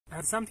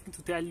have something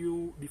to tell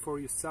you before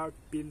you start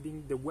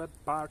building the web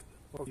part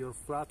of your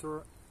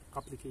Flutter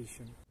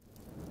application.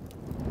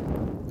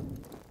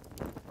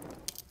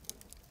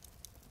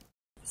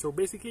 So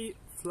basically,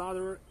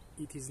 Flutter,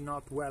 it is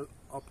not well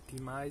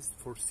optimized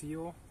for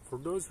SEO. For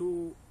those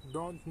who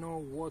don't know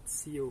what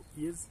SEO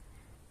is,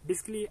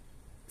 basically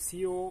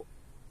SEO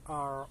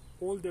are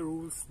all the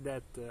rules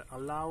that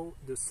allow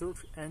the search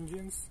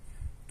engines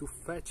to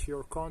fetch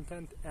your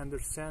content and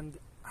understand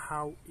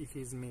how it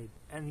is made.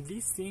 And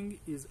this thing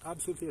is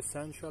absolutely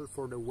essential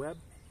for the web.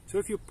 So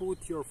if you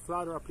put your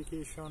Flutter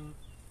application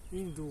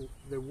into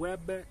the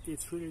web,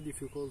 it's really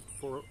difficult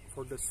for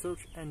the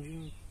search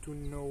engine to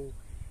know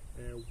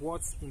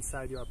what's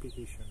inside your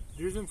application.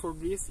 The reason for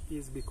this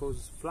is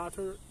because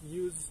Flutter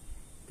uses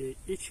the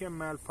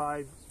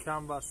HTML5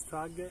 canvas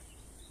tag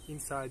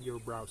inside your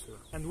browser.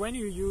 And when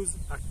you use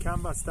a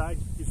canvas tag,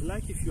 it's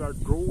like if you are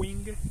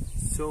drawing,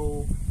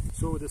 so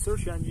the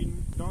search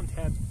engine don't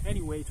have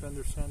any way to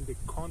understand the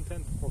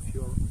content of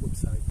your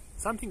website.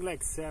 Something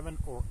like 7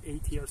 or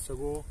 8 years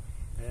ago,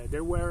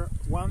 there were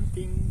one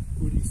thing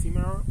really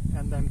similar,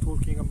 and I'm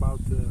talking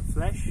about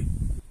Flash.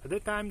 At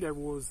that time there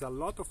was a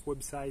lot of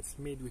websites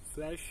made with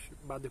Flash,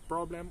 but the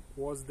problem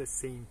was the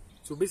same.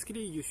 So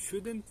basically you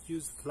shouldn't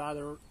use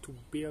Flutter to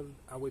build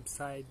a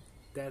website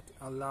that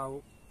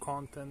allow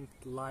content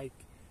like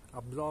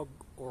a blog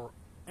or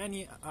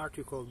any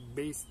article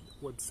based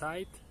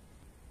website.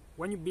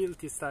 When you build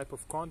this type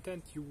of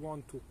content, you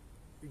want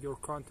your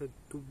content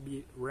to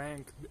be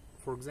ranked,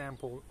 for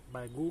example,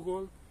 by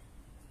Google,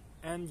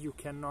 and you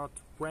cannot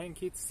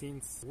rank it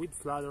since with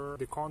Flutter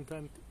the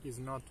content is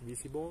not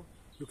visible.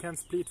 You can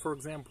split, for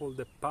example,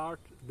 the part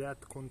that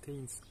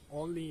contains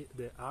only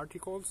the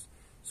articles,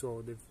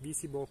 so the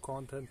visible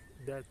content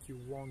that you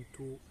want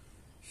to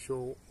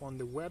show on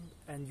the web,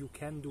 and you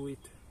can do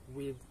it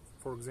with,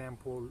 for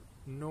example,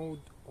 Node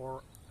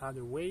or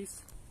other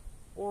ways.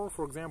 Or,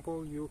 for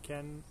example, you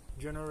can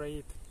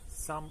generate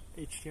some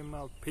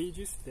HTML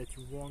pages that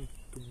you want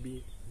to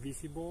be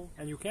visible,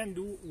 and you can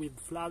do with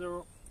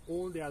Flutter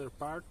all the other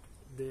part,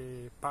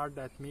 the part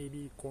that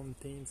maybe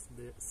contains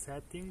the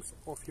settings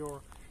of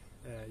your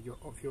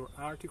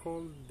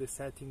article, the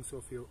settings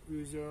of your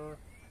user,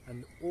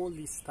 and all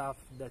this stuff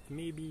that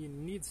maybe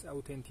needs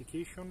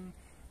authentication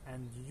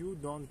and you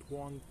don't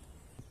want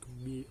to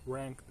be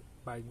ranked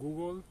by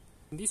Google.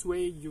 In this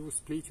way you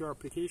split your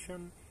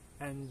application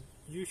and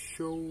you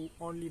show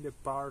only the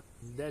part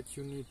that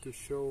you need to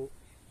show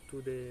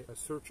to the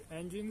search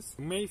engines.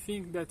 You may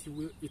think that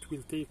it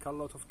will take a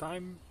lot of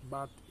time,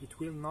 but it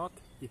will not.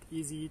 It's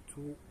easy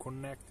to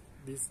connect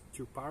these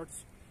two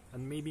parts,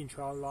 and maybe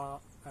inshallah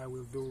I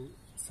will do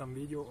some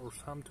video or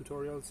some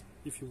tutorials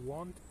if you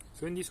want.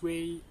 So in this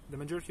way the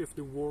majority of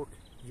the work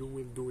you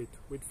will do it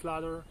with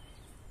Flutter,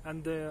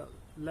 and the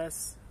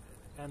less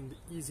and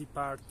easy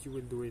part you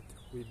will do it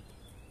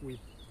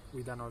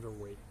with another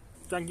way.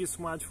 Thank you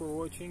so much for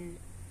watching,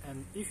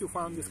 and if you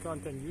found this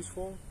content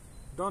useful,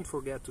 don't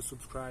forget to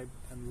subscribe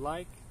and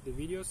like the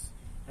videos,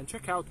 and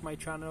check out my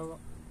channel.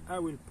 I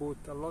will put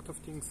a lot of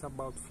things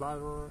about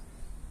Flutter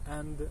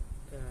and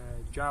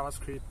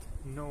JavaScript,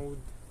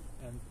 Node,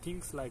 and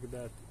things like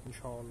that,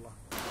 inshallah.